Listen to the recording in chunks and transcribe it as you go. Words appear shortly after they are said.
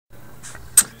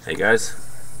Hey guys,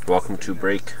 welcome to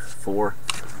break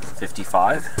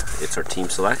 455. It's our team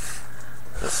select.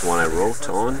 That's the one I wrote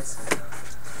on.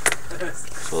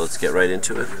 So let's get right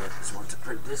into it. Just want to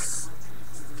print this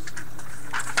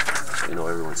so you know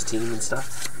everyone's team and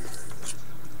stuff.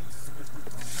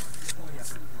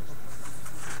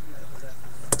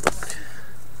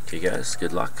 Okay guys,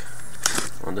 good luck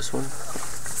on this one.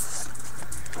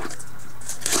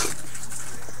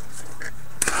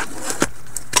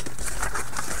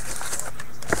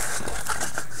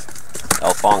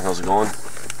 Fong, how's it going?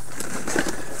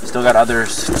 Still got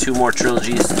others, 2 more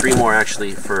trilogies, 3 more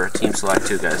actually for team select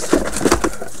too, guys.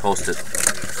 Posted.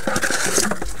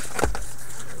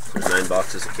 There's 9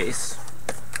 boxes a case.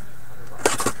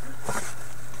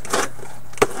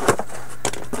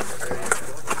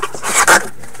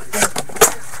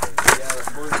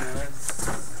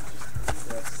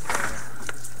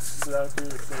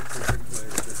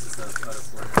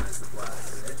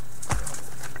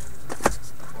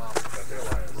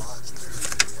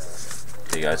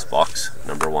 Okay guys, box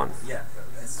number 1. Yeah,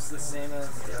 it's the same as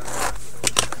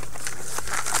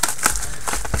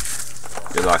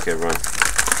Good luck everyone.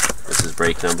 This is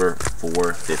break number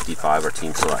 455, our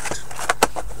team select.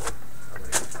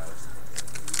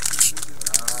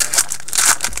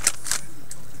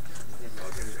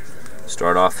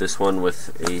 Start off this one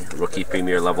with a rookie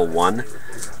premier level 1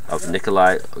 of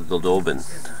Nikolai Goldobin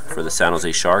for the San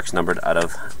Jose Sharks, numbered out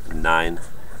of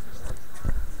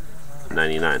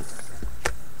 999.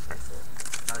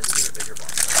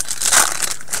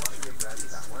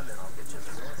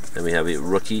 Then we have a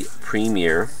rookie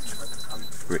premier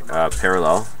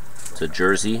parallel. It's a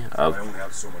jersey of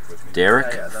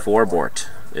Derek Forbort.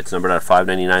 It's numbered out of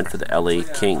 599 for the LA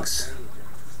Kings.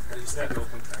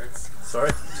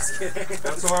 Sorry? Just kidding.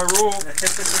 That's our rule.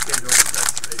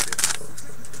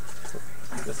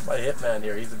 This is my hitman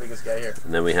here. He's the biggest guy here.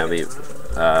 And then we have a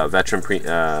veteran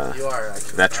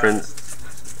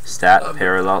stat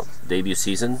parallel debut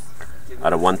season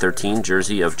out of 113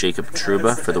 jersey of Jacob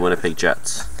Trouba for the Winnipeg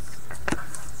Jets.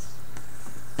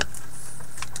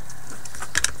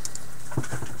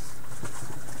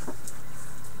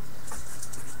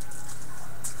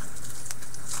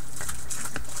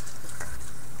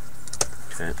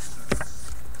 Okay.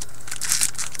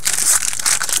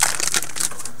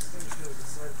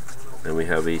 Then we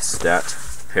have a stat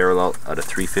parallel out of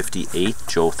 358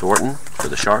 Joe Thornton for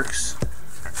the Sharks.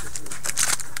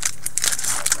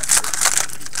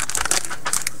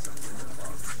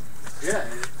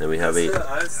 Then we have a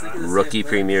rookie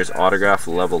premier's autograph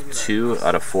level 2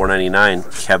 out of 499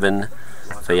 Kevin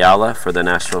Fiala for the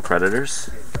Nashville Predators.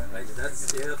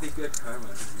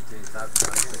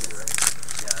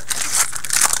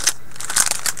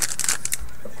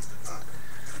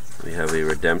 We have a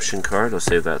redemption card. I'll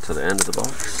save that to the end of the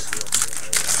box.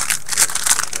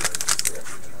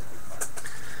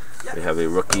 We have a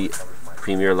rookie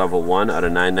premier level 1 out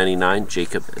of 999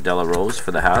 Jacob Delarose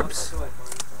for the Habs.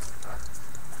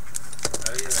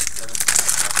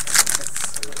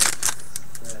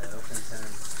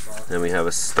 Then we have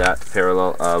a stat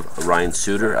parallel of Ryan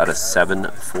Suter out of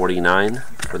 749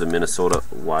 for the Minnesota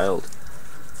Wild.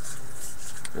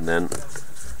 And then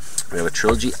we have a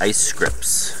Trilogy Ice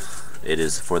Scripts. It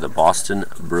is for the Boston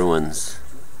Bruins,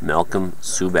 Malcolm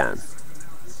Subban.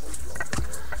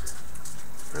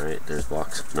 Alright, there's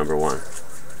box number 1.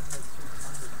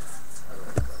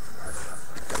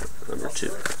 Number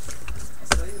 2.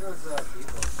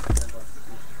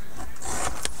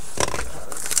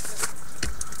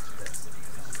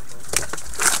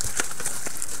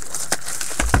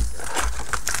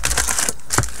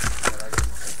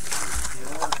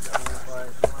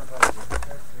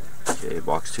 Okay,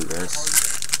 box 2, guys.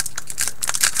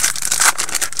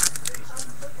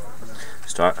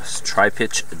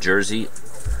 Tri-pitch jersey.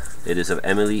 It is of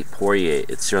Emily Poirier.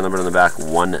 It's serial numbered on the back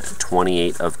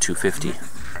 128 of 250.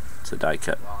 It's a die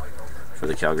cut for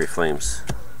the Calgary Flames.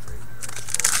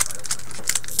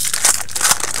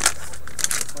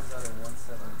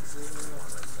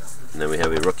 And then we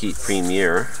have a rookie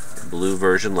premier blue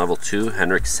version level 2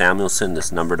 Henrik Samuelsson.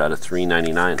 This numbered out of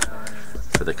 399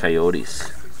 for the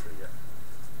Coyotes.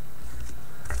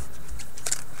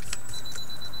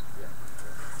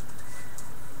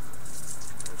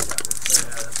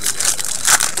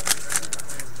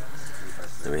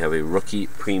 Then we have a rookie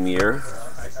premier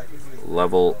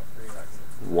level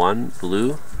 1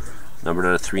 blue numbered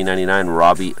out of 399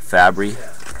 Robbie Fabry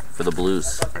for the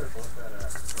Blues.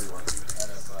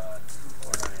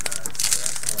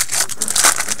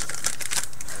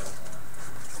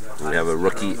 We have a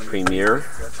rookie premier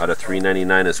out of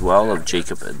 399 as well of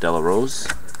Jacob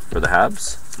Delarose for the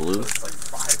Habs, blue.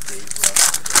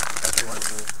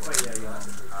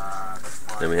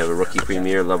 we have a rookie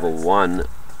premier level 1,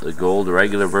 the gold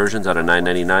regular versions out of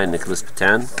 $9.99, Nicholas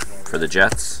Patan for the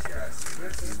Jets.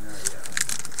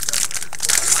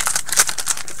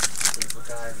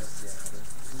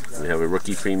 We have a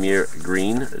rookie premier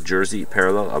green jersey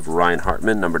parallel of Ryan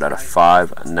Hartman, numbered out of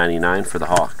 $5.99 for the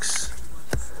Hawks.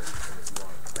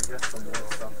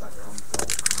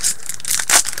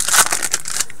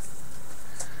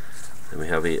 And we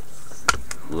have a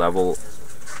level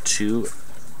 2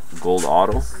 gold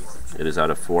auto. It is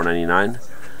out of $4.99.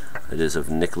 It is of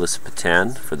Nicholas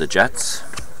Patan for the Jets.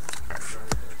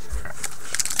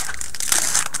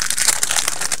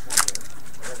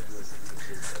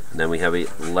 And then we have a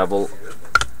level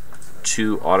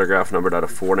 2 autograph numbered out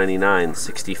of $4.99,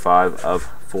 65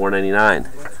 of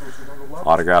 $4.99.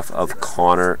 Autograph of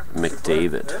Connor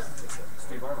McDavid.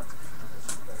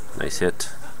 Nice hit.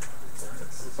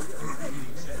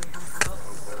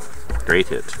 Great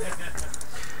hit.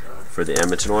 For the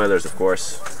Edmonton Oilers, of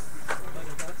course.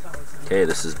 Okay,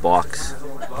 this is box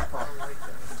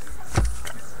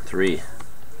 3.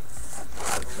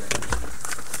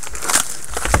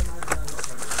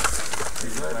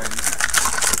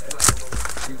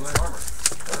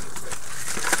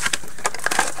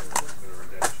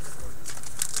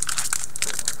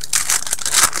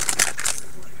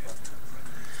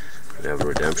 We have a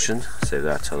redemption. Save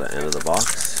that till the end of the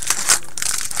box.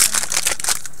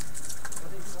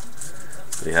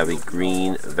 We have a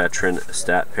green veteran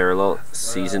stat parallel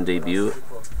season debut.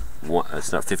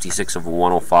 It's not 56 of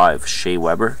 105. Shea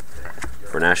Weber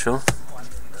for Nashville.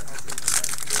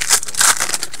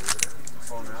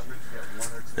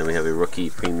 Then we have a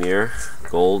rookie premier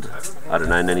gold out of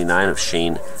 $9.99 of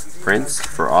Shane Prince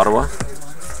for Ottawa.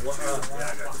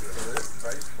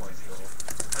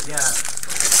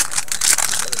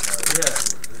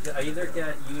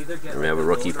 And we have a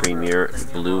rookie premier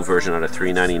blue version out of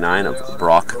 $3.99 of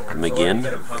Brock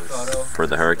McGinn for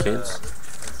the Hurricanes.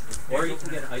 Or you can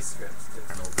get ice strips.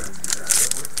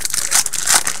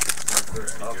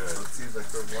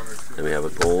 And we have a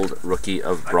gold rookie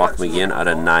of Brock McGinn out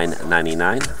of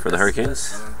 $9.99 for the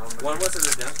Hurricanes. One was a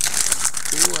redemption.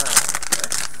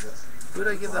 Who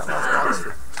did I give that last box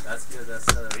to? That's good. That's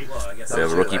well, I guess. We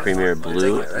have a rookie premier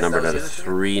blue numbered out of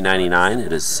 $3.99.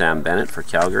 It is Sam Bennett for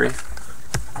Calgary.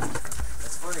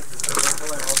 That's funny because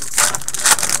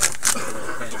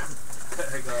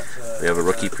We have a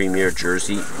rookie premier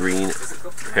jersey green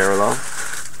parallel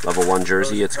level 1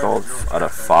 jersey, it's called, out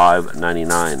of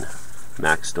 $5.99.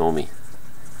 Max Domi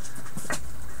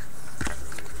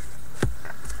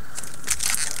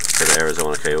for the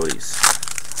Arizona Coyotes.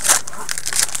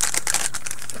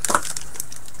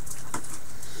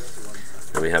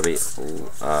 And we have a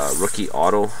rookie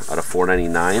auto out of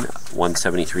 $4.99,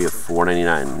 173 of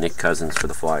 $4.99, Nick Cousins for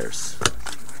the Flyers.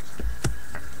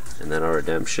 And then our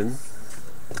redemption,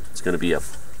 it's going to be a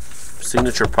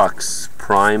Signature Pucks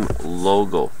primary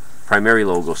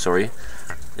logo, sorry.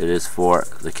 It is for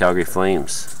the Calgary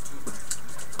Flames.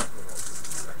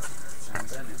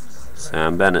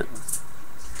 Sam Bennett.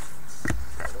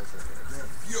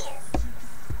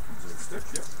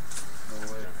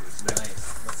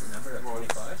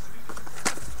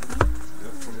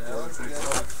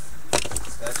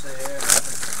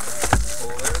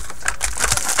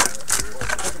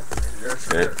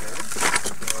 Okay.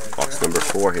 Box number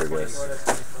 4 here, guys.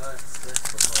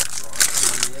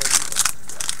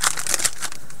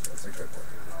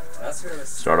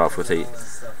 Start off with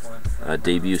a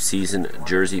debut season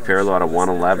jersey parallel out of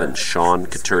 111, Sean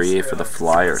Couturier for the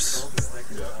Flyers.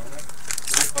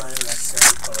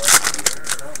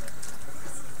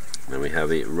 Then we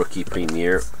have a rookie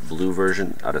premier blue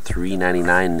version out of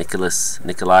 $3.99,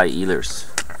 Nikolai Ehlers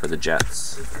for the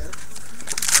Jets.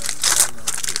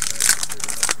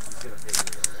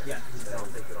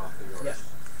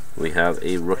 We have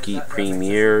a rookie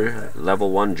premier level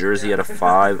 1 jersey out of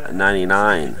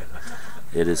 $5.99.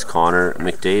 It is Connor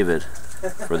McDavid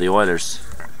for the Oilers.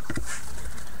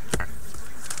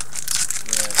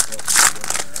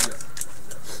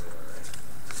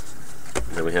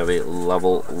 Then we have a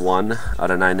level 1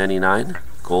 out of $9.99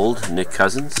 gold, Nick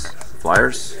Cousins,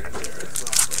 Flyers.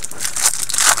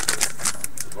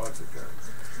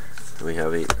 Then we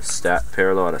have a stat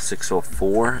parallel out of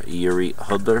 604, Yuri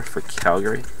Hudler for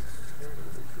Calgary.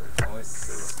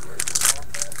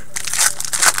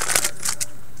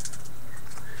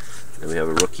 Then we have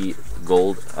a rookie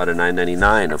gold out of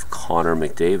 $9.99 of Connor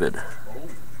McDavid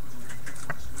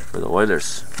for the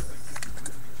Oilers.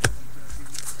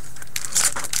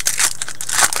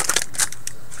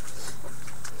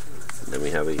 And then we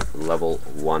have a level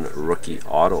 1 rookie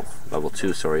auto, level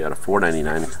 2, sorry, out of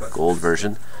 $4.99 gold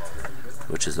version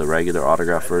which is the regular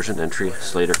autograph version. Entry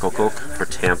Slater Kokok for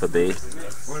Tampa Bay. I'm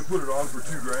gonna put it on for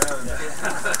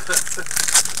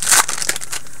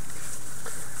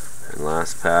 $2,000. And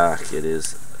last pack, it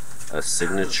is a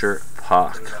signature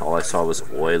puck. All I saw was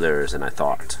Oilers, and I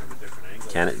thought,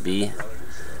 can it be?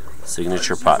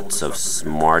 Signature putts of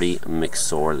Smarty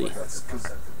McSorley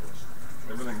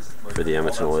for the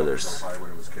Edmonton Oilers.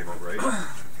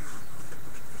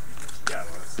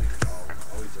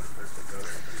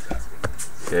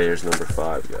 Okay, here's number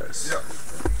 5, guys.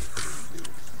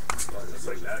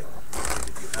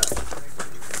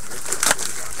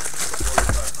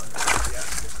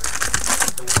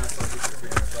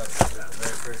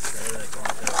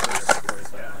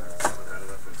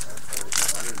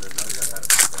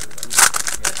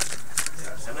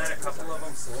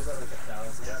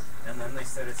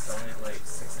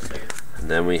 And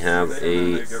then we have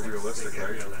a,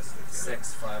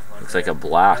 looks like a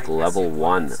black level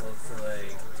 1,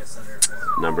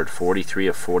 numbered 43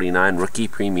 of 49, rookie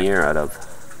premier out of,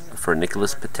 for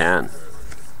Nicholas Patan.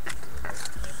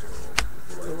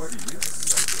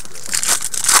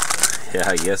 Yeah,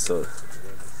 I guess so.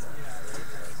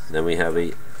 Then we have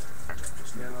a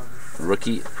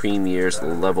rookie premiers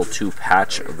level 2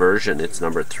 patch version. It's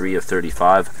number 3 of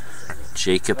 35,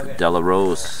 Jacob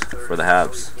Delarose for the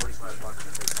Habs.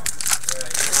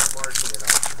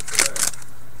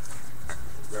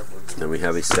 Then we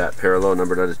have a stat parallel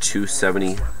numbered out of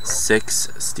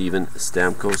 276, Steven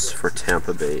Stamkos for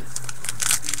Tampa Bay.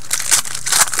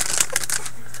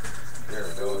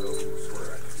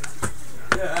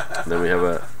 And then we have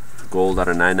a gold out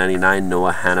of 999,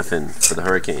 Noah Hannafin for the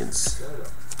Hurricanes.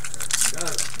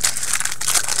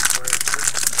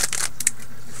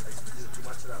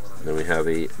 Then we have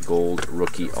a gold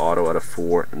rookie auto out of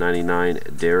 499,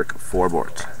 Derek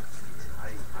Forbort,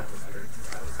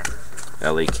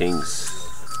 LA Kings.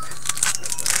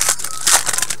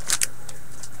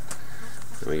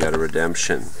 Then we got a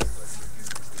redemption.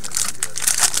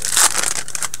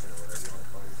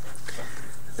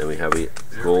 Then we have a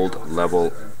gold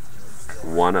level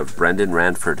 1 of Brendan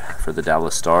Ranford for the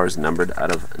Dallas Stars, numbered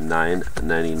out of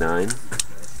 999.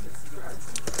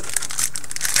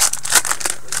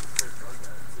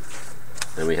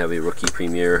 Then we have a rookie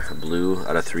premier blue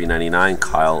out of 399,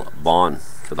 Kyle Bond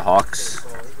for the Hawks.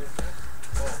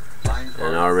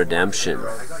 And our redemption,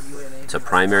 it's a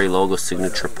primary logo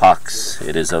signature pucks.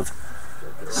 It is of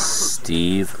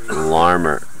Steve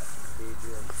Larmer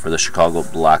for the Chicago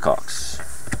Blackhawks.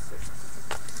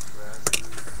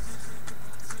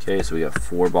 Okay, so we got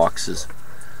 4 boxes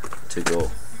to go.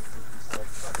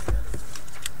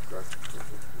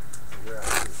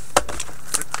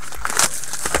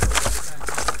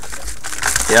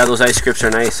 Yeah, those ice scripts are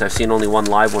nice. I've seen only one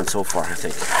live one so far, I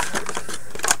think.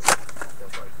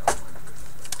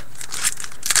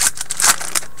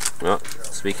 Well,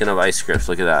 speaking of ice scripts,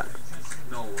 look at that.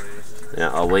 No way.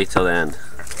 Yeah, I'll wait till the end.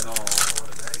 No.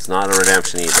 It's not a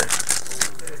redemption either.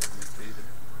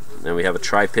 Then we have a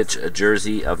tri-pitch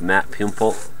jersey of Matt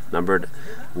Pumple, numbered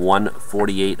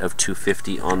 148 of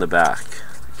 250 on the back.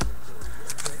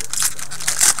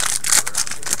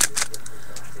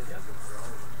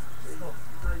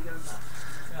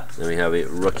 Then we have a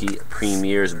rookie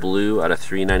premiers blue out of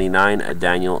 399, a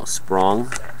Daniel Sprong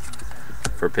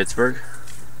for Pittsburgh.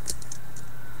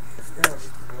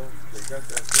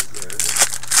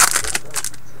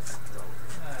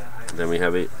 Then we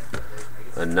have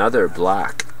another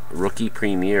black rookie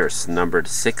premiers numbered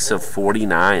 6 of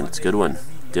 49. It's a good one.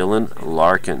 Dylan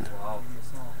Larkin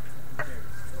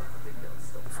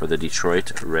for the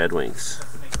Detroit Red Wings.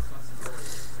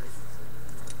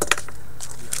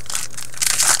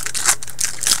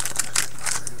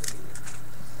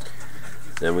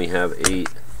 Then we have a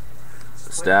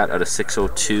stat out of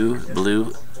 602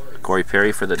 blue, Corey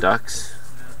Perry for the Ducks.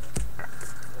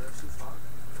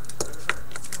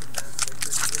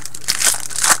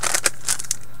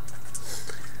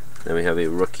 Then we have a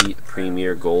rookie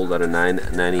premier gold out of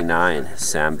 999,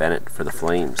 Sam Bennett for the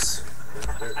Flames.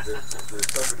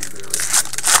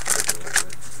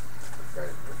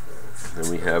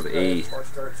 Then we have a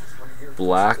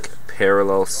black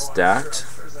parallel stat,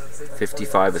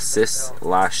 55 assists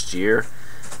last year.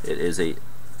 It is a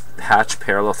patch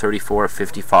parallel 34 of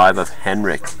 55 of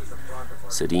Henrik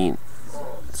Sedin.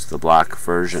 It's the black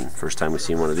version. First time we've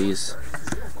seen one of these.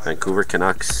 Vancouver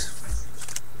Canucks.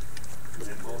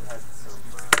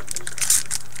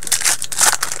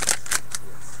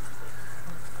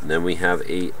 And then we have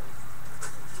a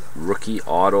rookie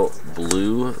auto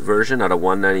blue version out of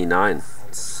 199.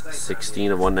 It's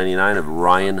 16 of 199 of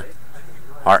Ryan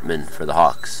Hartman for the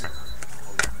Hawks.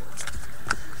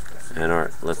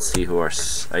 And let's see who our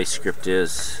ice script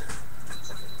is.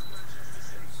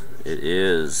 It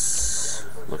is,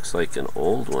 looks like an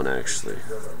old one actually.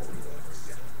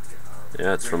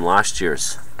 Yeah, it's from last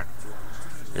year's.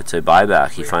 It's a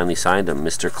buyback. He finally signed him,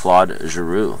 Mr. Claude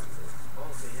Giroux.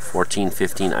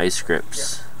 14-15 ice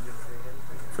scripts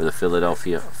for the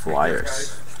Philadelphia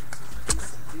Flyers.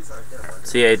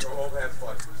 See you,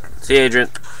 Adrian.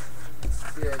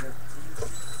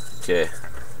 Okay.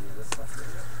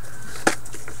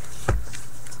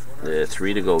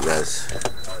 3 to go, guys.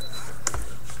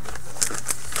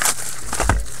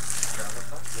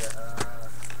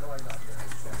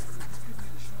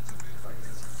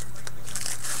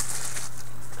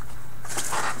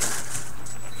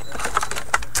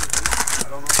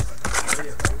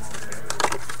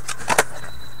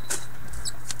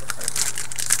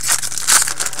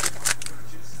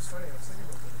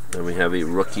 Then we have a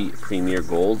rookie Premier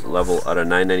Gold level out of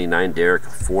 999 Derek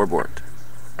Forbort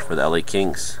for the LA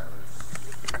Kings.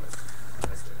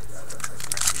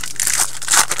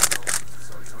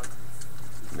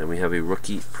 Then we have a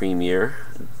rookie Premier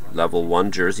level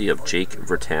 1 jersey of Jake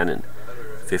Virtanen,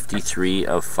 53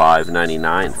 of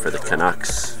 599 for the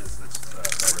Canucks.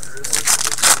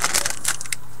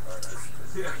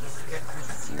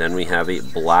 Then we have a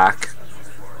black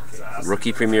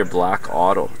rookie Premier Black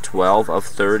Auto, 12 of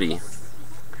 30.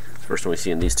 First one we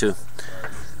see in these two.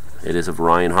 It is of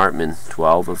Ryan Hartman,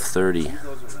 12 of 30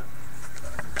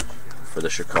 for the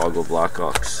Chicago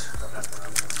Blackhawks.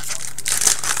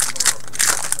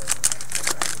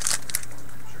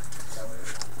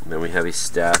 And then we have a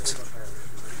stat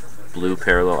blue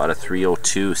parallel out of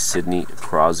 302 Sidney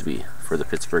Crosby for the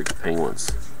Pittsburgh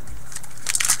Penguins.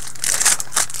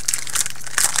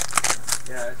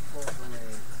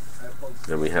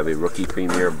 Then we have a rookie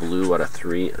Premier Blue out of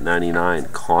 399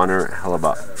 Connor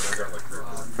Hellebuyck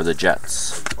for the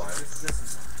Jets.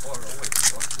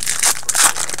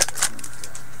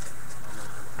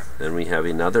 Then we have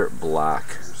another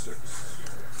black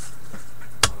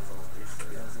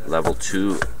level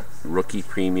 2 rookie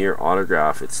Premier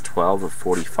autograph. It's 12 of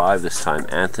 45 this time.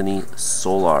 Anthony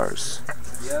Stolars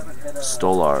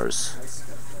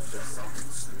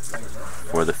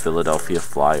for the Philadelphia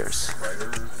Flyers.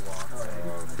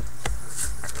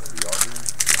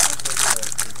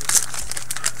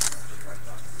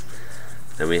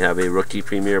 Then we have a rookie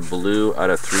Premier Blue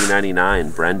out of 399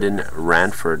 Brendan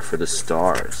Ranford for the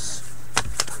Stars.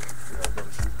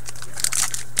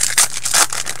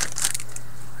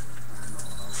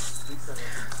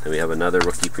 Then we have another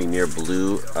rookie Premier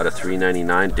Blue out of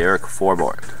 399 Derek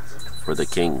Forbort for the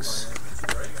Kings.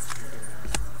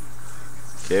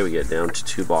 Okay, we get down to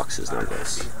 2 boxes now,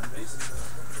 guys.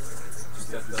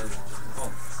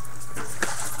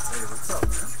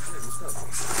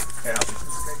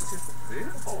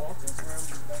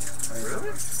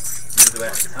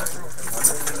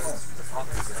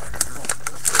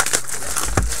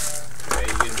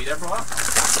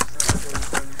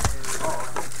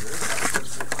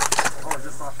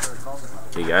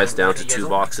 Okay, guys, down to 2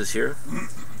 boxes here.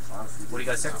 What do you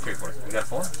got a secretary for? You got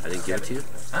 4? I didn't give it to you.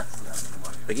 Huh?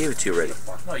 I gave it to you already.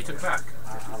 No, you took it back.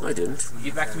 No, I didn't. You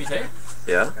gave it back to me today?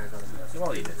 Yeah?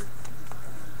 Well, you did.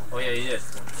 Oh, yeah, you did.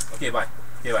 Okay, bye.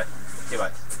 Okay, bye. Okay,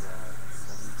 bye.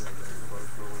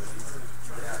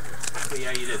 Okay,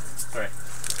 yeah, you did. Sorry.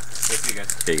 Okay, see you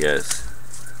guys. Okay, guys.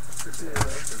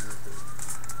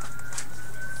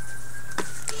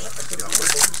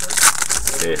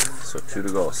 Okay, so 2 to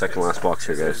go. Second last box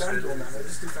here, guys.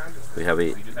 We have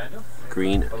a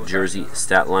green jersey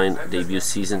stat line debut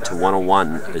season to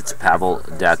 101. It's Pavel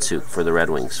Datsyuk for the Red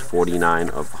Wings, 49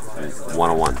 of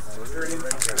 101.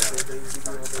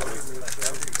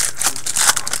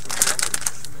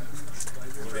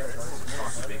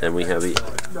 Then we have a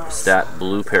stat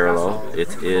blue parallel.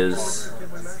 It is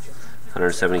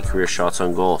 170 career shots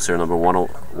on goal. Serial number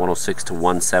 106 to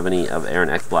 170 of Aaron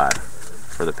Ekblad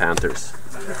for the Panthers.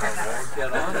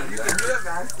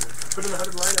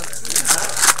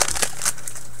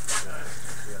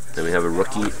 Then we have a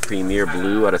rookie Premier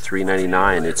Blue out of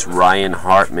 399. It's Ryan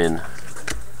Hartman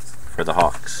for the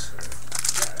Hawks.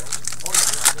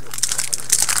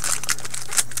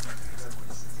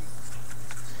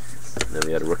 Then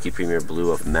we had a rookie Premier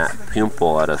Blue of Matt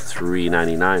Pumple out of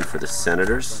 399 for the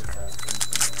Senators.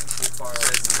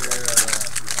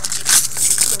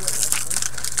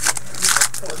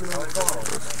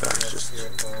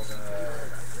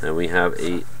 Then we have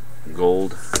a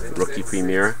gold rookie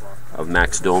Premier of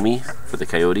Max Domi for the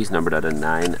Coyotes, numbered out of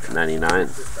 999.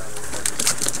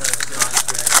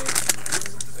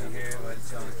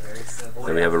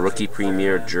 Then we have a rookie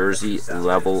premier jersey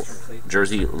level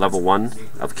 1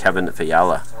 of Kevin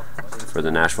Fiala for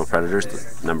the Nashville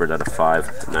Predators, numbered out of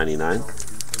 599.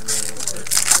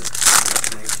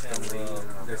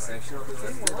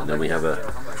 And then we have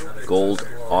a gold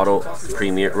auto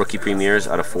rookie premiers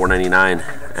out of 499,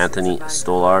 Anthony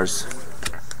Stolars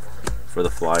for the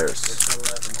Flyers.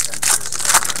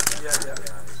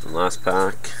 And last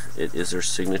pack, it is their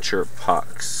signature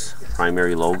pucks.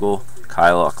 Primary logo,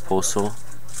 Kyle Okposo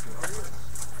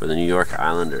for the New York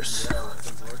Islanders.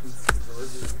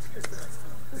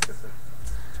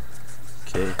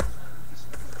 Okay.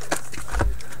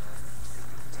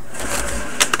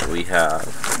 We have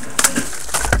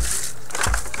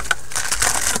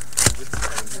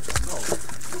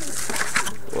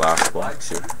the last box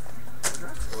here.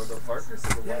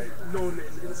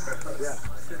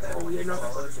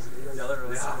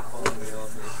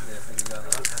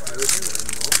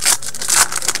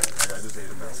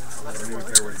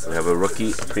 We have a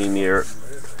rookie premier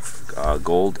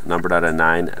gold numbered out of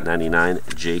 999,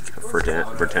 Jake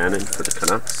Virtanen for the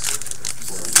Canucks.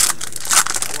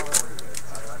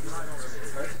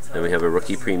 Then we have a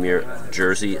rookie premier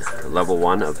jersey level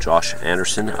 1 of Josh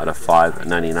Anderson out of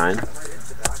 599,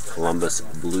 Columbus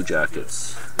Blue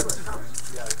Jackets.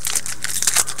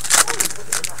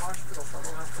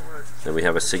 Then we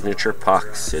have a signature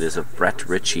pucks. It is a Brett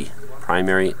Ritchie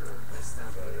primary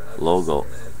logo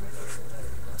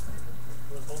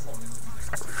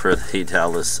for the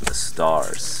Dallas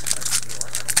Stars.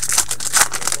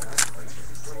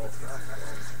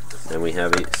 Then we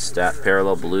have a stat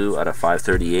parallel blue out of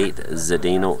 538,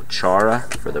 Zdeno Chara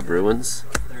for the Bruins.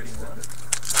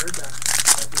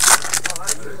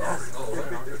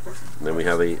 And then we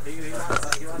have a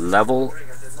level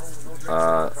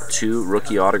 2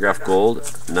 rookie autograph gold,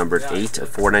 numbered 8 of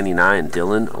 499,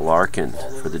 Dylan Larkin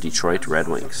for the Detroit Red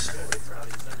Wings.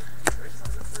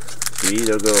 3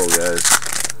 to go, guys.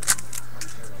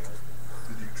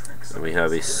 And we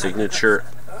have a signature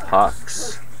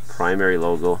pucks primary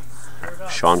logo,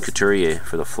 Sean Couturier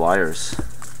for the Flyers.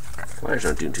 Flyers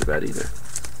aren't doing too bad either.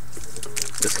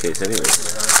 In this case,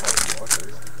 anyways.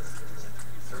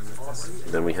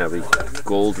 Then we have a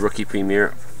gold rookie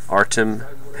premier, Artemi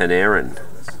Panarin.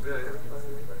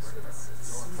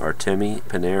 Artemi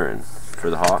Panarin for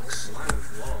the Hawks.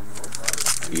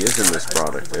 He is in this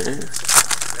product, eh?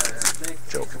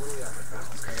 Joking.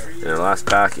 And our last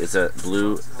pack is a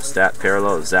blue stat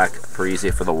parallel of Zach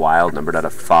Parise for the Wild, numbered out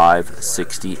of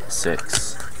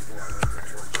 566.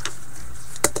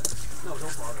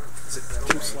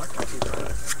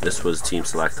 This was Team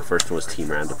Select. The first one was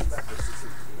Team Random.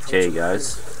 Okay,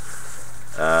 guys.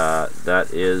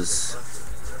 That is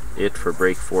it for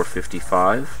break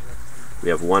 455. We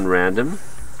have one random,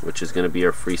 which is going to be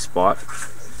our free spot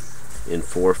in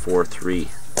 443.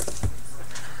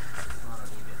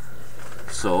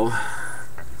 So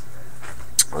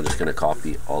I'm just going to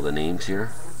copy all the names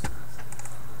here.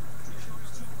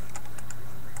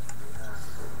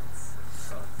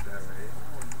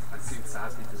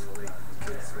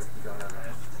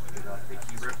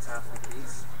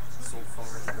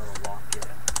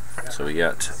 So we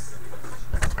got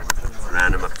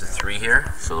random up to 3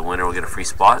 here, so the winner will get a free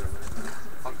spot.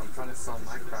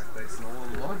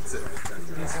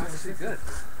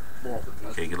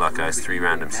 Okay, good luck, guys. 3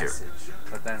 randoms here.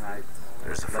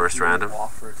 There's the first random.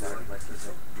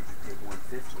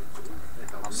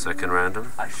 Second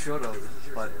random.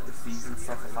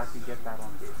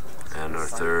 And our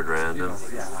third random.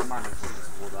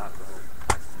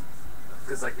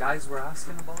 Because like guys were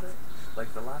asking about it,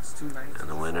 like the last 2 nights. And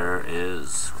the winner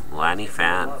is Lanny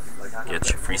Fan. Gets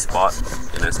your free spot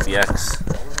in SPX.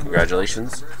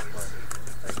 Congratulations.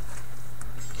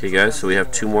 Okay, guys, so we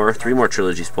have 3 more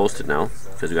trilogies posted now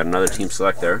because we got another Team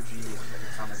Select there.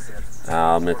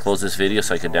 I'm going to close this video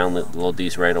so I can download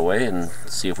these right away and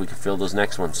see if we can fill those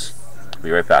next ones.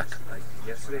 Be right back.